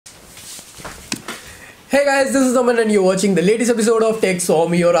Hey guys, this is Aman and you're watching the latest episode of Tech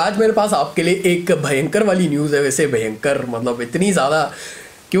SWAMI। और आज मेरे पास आपके लिए एक भयंकर वाली न्यूज़ है। वैसे भयंकर मतलब इतनी ज़्यादा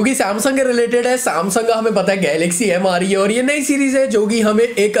क्योंकि सैमसंग के रिलेटेड है। सैमसंग का हमें पता है गैलेक्सी M आ रही है और ये नई सीरीज़ है जो कि हमें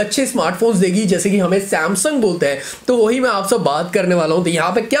एक अच्छे स्मार्टफोन्स देगी जैसे कि हमें सैमसंग बोलते हैं। तो वही मैं आपसे बात करने वाला हूँ। तो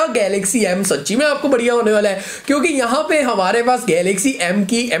यहाँ पे क्या गैलेक्सी M सच्ची में आपको बढ़िया होने वाला है, क्योंकि यहाँ पे हमारे पास गैलेक्सी M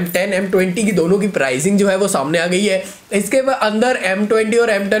की M10 M20 की दोनों की प्राइसिंग जो है वो सामने आ गई है। इसके अंदर M20 और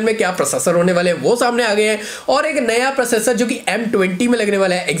M10 में क्या प्रोसेसर होने वाले हैं वो सामने आ गए हैं और एक नया प्रोसेसर जो कि M20 में लगने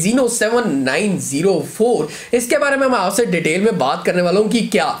वाला है Exynos 7904। इसके बारे में मैं आपसे डिटेल में बात करने वाला हूँ कि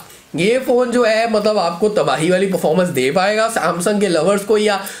क्या ये फ़ोन जो है मतलब आपको तबाही वाली परफॉर्मेंस दे पाएगा सैमसंग के लवर्स को,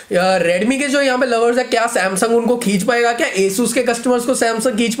 या रेडमी के जो यहाँ पे लवर्स है क्या सैमसंग उनको खींच पाएगा, क्या एसूस के कस्टमर्स को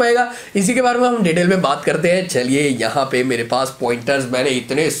सैमसंग खींच पाएगा। इसी के बारे में हम डिटेल में बात करते हैं। चलिए यहाँ पे मेरे पास पॉइंटर्स मैंने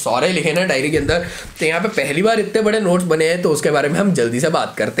इतने सारे लिखे ना डायरी के अंदर, तो यहाँ पे पहली बार इतने बड़े नोट्स बने हैं तो उसके बारे में हम जल्दी से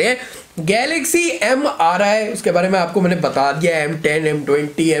बात करते हैं। गैलेक्सी M आ रहा है, उसके बारे में आपको मैंने बता दिया। M10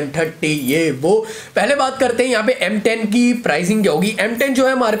 M20 M30 ये वो। पहले बात करते हैं यहाँ पे M10 की प्राइसिंग क्या होगी। M10 जो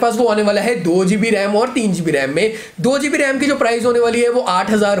है हमारे पास वो आने वाला है 2GB रैम और 3GB रैम में। 2GB रैम की जो प्राइस होने वाली है वो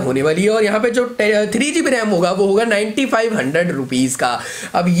 8000 होने वाली है और यहाँ पे जो 3GB रैम होगा वो होगा 9500 रुपीज़ का।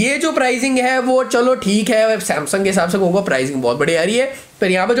 अब ये जो प्राइसिंग है वो चलो ठीक है, सैमसंग के हिसाब से होगा प्राइसिंग बहुत बढ़िया आ रही है।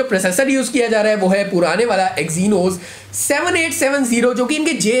 पर यहाँ पे जो प्रोसेसर यूज़ किया जा रहा है वो है पुराने वाला Exynos 7870 जो कि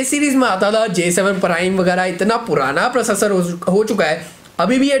इनके J सीरीज में आता था। J7 प्राइम वगैरह इतना पुराना प्रोसेसर हो चुका है,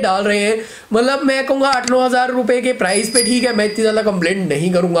 अभी भी ये डाल रहे हैं। मतलब मैं कहूँगा 8-9 हज़ार रुपये के प्राइस पे ठीक है, मैं इतनी ज़्यादा कंप्लेंट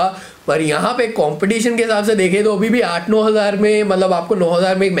नहीं करूँगा। पर यहाँ पे कंपटीशन के हिसाब से देखें तो अभी भी 8-9 हज़ार में मतलब आपको 9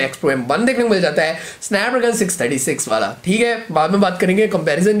 हज़ार में एक मैक्स प्रो M1 देखने को मिल जाता है, स्नैपड्रैगन 636 वाला। ठीक है, बाद में बात करेंगे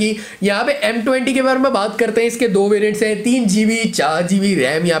कंपैरिजन की। यहाँ पे M20 के बारे में बात करते हैं। इसके दो वेरिएंट्स हैं, 3GB 4GB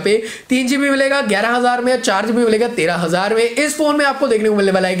रैम। यहाँ पे 3GB मिलेगा 11,000 में, 4GB मिलेगा 13,000 में। इस फोन में आपको देखने को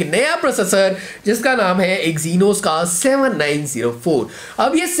मिलने वाला है एक नया प्रोसेसर जिसका नाम है Exynos का 7904।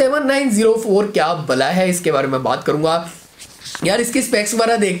 अब ये 7904 क्या भला है इसके बारे में बात करूंगा। यार इसकी स्पेक्स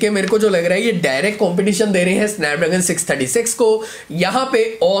वगैरह देख के मेरे को जो लग रहा है ये डायरेक्ट कंपटीशन दे रहे हैं स्नैपड्रैगन 636 को यहाँ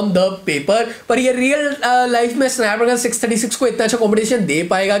पे ऑन द पेपर। पर ये रियल लाइफ में स्नैपड्रैगन 636 को इतना अच्छा कंपटीशन दे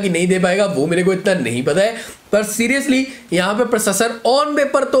पाएगा कि नहीं दे पाएगा वो मेरे को इतना नहीं पता है। पर सीरियसली यहाँ पे प्रोसेसर ऑन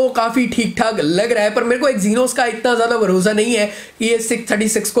पेपर तो काफ़ी ठीक ठाक लग रहा है, पर मेरे को Exynos का इतना ज़्यादा भरोसा नहीं है कि ये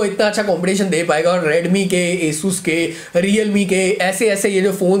 636 को इतना अच्छा कंपटीशन दे पाएगा। और रेडमी के, एसूस के, रियलमी के ऐसे ये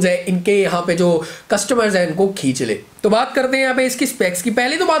जो फ़ोन्स हैं इनके यहाँ पे जो कस्टमर्स हैं इनको खींच ले। तो बात करते हैं यहाँ पे इसकी स्पेक्स की।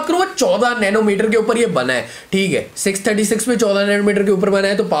 पहले तो बात करूँगा 14 नैनोमीटर के ऊपर ये बना है। ठीक है, 636 में 14 नैनोमीटर के ऊपर बना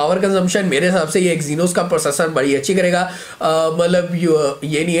है तो पावर कंजम्पशन मेरे हिसाब से ये Exynos का प्रोसेसर बड़ी अच्छी करेगा। मतलब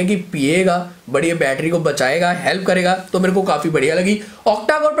ये नहीं है कि पिएगा, बढ़िया बैटरी को बचाएगा, हेल्प करेगा, तो मेरे को काफ़ी बढ़िया लगी।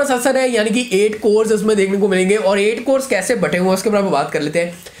 ऑक्टा कोर प्रोसेसर है यानी कि 8 कोर्स इसमें देखने को मिलेंगे। और 8 कोर्स कैसे बटे हुए हैं उसके बारे में बात कर लेते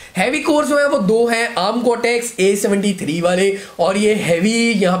हैं। हैवी कोर्स जो है वो 2 हैं, आर्म कोर्टेक्स A73 वाले, और ये हैवी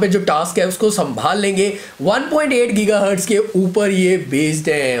यहाँ पे जो टास्क है उसको संभाल लेंगे। 1.8 गीगाहर्ट्ज़ के ऊपर ये बेस्ड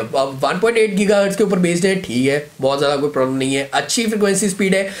है। अब 1.8 गीगाहर्ट्ज़ के ऊपर बेस्ड है, ठीक है, बहुत ज़्यादा कोई प्रॉब्लम नहीं है, अच्छी फ्रिक्वेंसी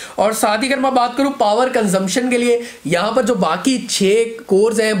स्पीड है। और साथ ही अगर मैं बात करूँ पावर कंजम्पशन के लिए, यहाँ पर जो बाकी 6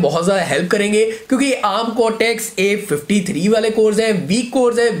 कोर्स हैं बहुत ज़्यादा हेल्प करेंगे, क्योंकि आर्म कोर्टेक्स A53 वाले कोर्स हैं, वीक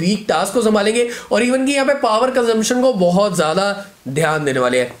कोर्स हैं, वीक टास्क को संभालेंगे और इवन कि यहाँ पे पावर कंजम्पशन को बहुत ज़्यादा ध्यान देने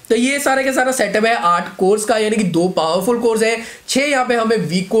वाले हैं। तो ये सारे के सारा सेटअप है 8 कोर्स का, यानी कि 2 पावरफुल कोर्स हैं, 6 यहाँ पे हमें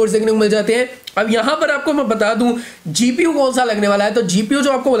वीक कोर्स देखने को मिल जाते हैं। अब यहाँ पर आपको मैं बता दूं जीपीयू कौन सा लगने वाला है। तो जीपीयू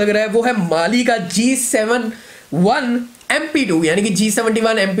जो आपको लग रहा है वो है माली का G71 MP2, यानी कि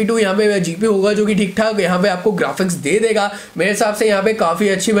G71 MP2 यहाँ पे जीपीयू होगा जो कि ठीक ठाक यहाँ पे आपको ग्राफिक्स दे देगा। मेरे हिसाब से यहाँ पे काफ़ी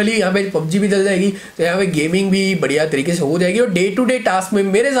अच्छी वाली यहाँ पे PUBG भी चल जाएगी, तो यहाँ पे गेमिंग भी बढ़िया तरीके से हो जाएगी। और डे टू डे टास्क में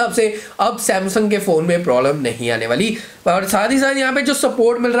मेरे हिसाब से अब सैमसंग के फ़ोन में प्रॉब्लम नहीं आने वाली। और साथ ही साथ यहाँ पे जो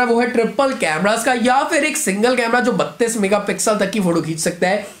सपोर्ट मिल रहा है वो है ट्रिपल कैमरास का, या फिर एक सिंगल कैमरा जो 32 मेगापिक्सल तक की फोटो खींच सकता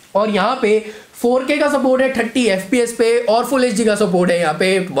है। और यहाँ पे 4K का सपोर्ट है 30 FPS पे, और फुल HD का सपोर्ट है यहाँ पे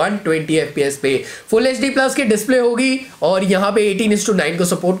 120 FPS पे। फुल HD प्लस की डिस्प्ले होगी और यहाँ पे 18:9 को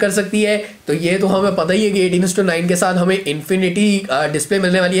सपोर्ट कर सकती है। तो ये तो हमें पता ही है कि 18:9 के साथ हमें इन्फिनिटी डिस्प्ले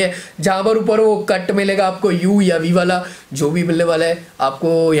मिलने वाली है, जहाँ पर ऊपर वो कट मिलेगा आपको U या V वाला जो भी मिलने वाला है।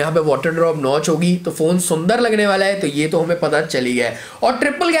 आपको यहाँ पे वाटर ड्रॉप नॉच होगी, तो फ़ोन सुंदर लगने वाला है, तो ये तो हमें पता चल ही गया है। और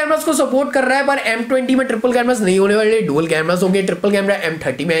ट्रिपल कैमरास को सपोर्ट कर रहा है, पर M20 में ट्रिपल कैमरास नहीं होने वाले, डुअल कैमरास होंगे। ट्रिपल कैमरा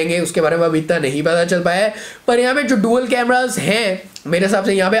M30 में आएंगे, उसके बारे में अभी इतना नहीं पता चल पाया है। पर यहाँ पे जो डुअल कैमरास हैं मेरे हिसाब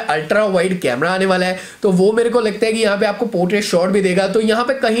से यहाँ पे अल्ट्रा वाइड कैमरा आने वाला है, तो वो मेरे को लगता है कि यहाँ पे आपको पोर्ट्रेट शॉट भी देगा। तो यहाँ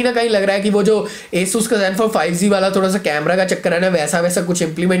पे कहीं ना कहीं लग रहा है कि वो जो Asus का Zenfone 5G वाला थोड़ा सा कैमरा का चक्कर है ना, वैसा कुछ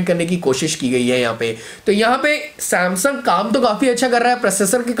इंप्लीमेंट करने की कोशिश की गई है यहाँ पे। तो यहाँ पे सैमसंग काम तो काफ़ी अच्छा कर रहा है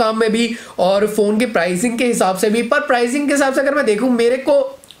प्रोसेसर के काम में भी और फ़ोन के प्राइसिंग के हिसाब से भी। पर प्राइसिंग के हिसाब से अगर मैं देखूँ, मेरे को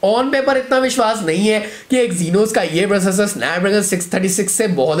ऑन पेपर इतना विश्वास नहीं है कि एक्जीनोस का ये प्रोसेसर स्नैपड्रैगन 636 से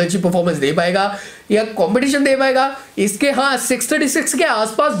बहुत अच्छी परफॉर्मेंस दे पाएगा या कंपटीशन दे पाएगा इसके। हाँ, 636 के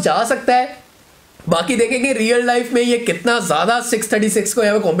आसपास जा सकता है, बाकी देखेंगे रियल लाइफ में ये कितना ज्यादा 636 को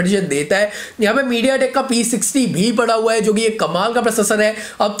यहाँ पे कंपटीशन देता है। यहाँ पे मीडियाटेक का P60 भी पड़ा हुआ है जो कि एक कमाल का प्रोसेसर है।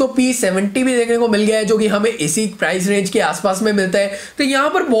 अब तो P70 भी देखने को मिल गया है जो कि हमें इसी प्राइस रेंज के आसपास में मिलता है। तो यहाँ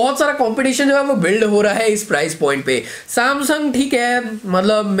पर बहुत सारा कंपटीशन जो है वो बिल्ड हो रहा है इस प्राइस पॉइंट पे। सैमसंग ठीक है,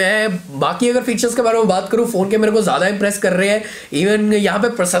 मतलब मैं बाकी अगर फीचर्स के बारे में बात करूँ, फोन के मेरे को ज्यादा इंप्रेस कर रहे हैं। इवन यहाँ पे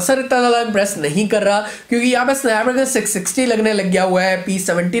प्रोसेसर इतना ज्यादा इंप्रेस नहीं कर रहा क्योंकि यहाँ पे स्नैपड्रैगन 660 लगने लग गया हुआ है,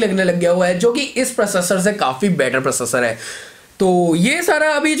 P70 लगने लग गया हुआ है जो कि इस प्रोसेसर से काफी बेटर प्रोसेसर है। तो ये सारा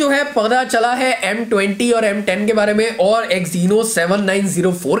अभी जो है पता चला है M20 और M10 के बारे में और Exynos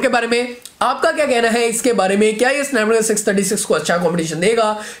 7904 के बारे में। आपका क्या कहना है इसके बारे में? क्या ये स्नैपड्रैगन 636 को अच्छा कॉम्पिटिशन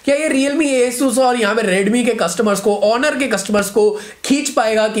देगा? क्या ये Realme, Asus और यहाँ पे Redmi के कस्टमर्स को, Honor के कस्टमर्स को खींच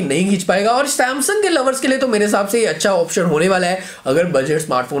पाएगा कि नहीं खींच पाएगा? और Samsung के लवर्स के लिए तो मेरे हिसाब से ये अच्छा ऑप्शन होने वाला है अगर बजट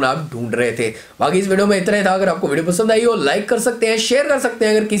स्मार्टफोन आप ढूंढ रहे थे। बाकी इस वीडियो में इतना ही था। अगर आपको वीडियो पसंद आई हो लाइक कर सकते हैं, शेयर कर सकते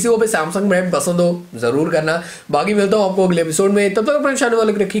हैं। अगर किसी को भी Samsung ब्रांड पसंद हो जरूर करना। बाकी मिलता हूँ आपको अगले एपिसोड में, तब तक अपने चैनल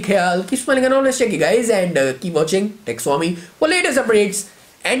वाले रखिए ख्याल, keep smiling and always take guys and keep watching take Swami for latest updates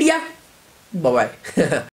and या bye bye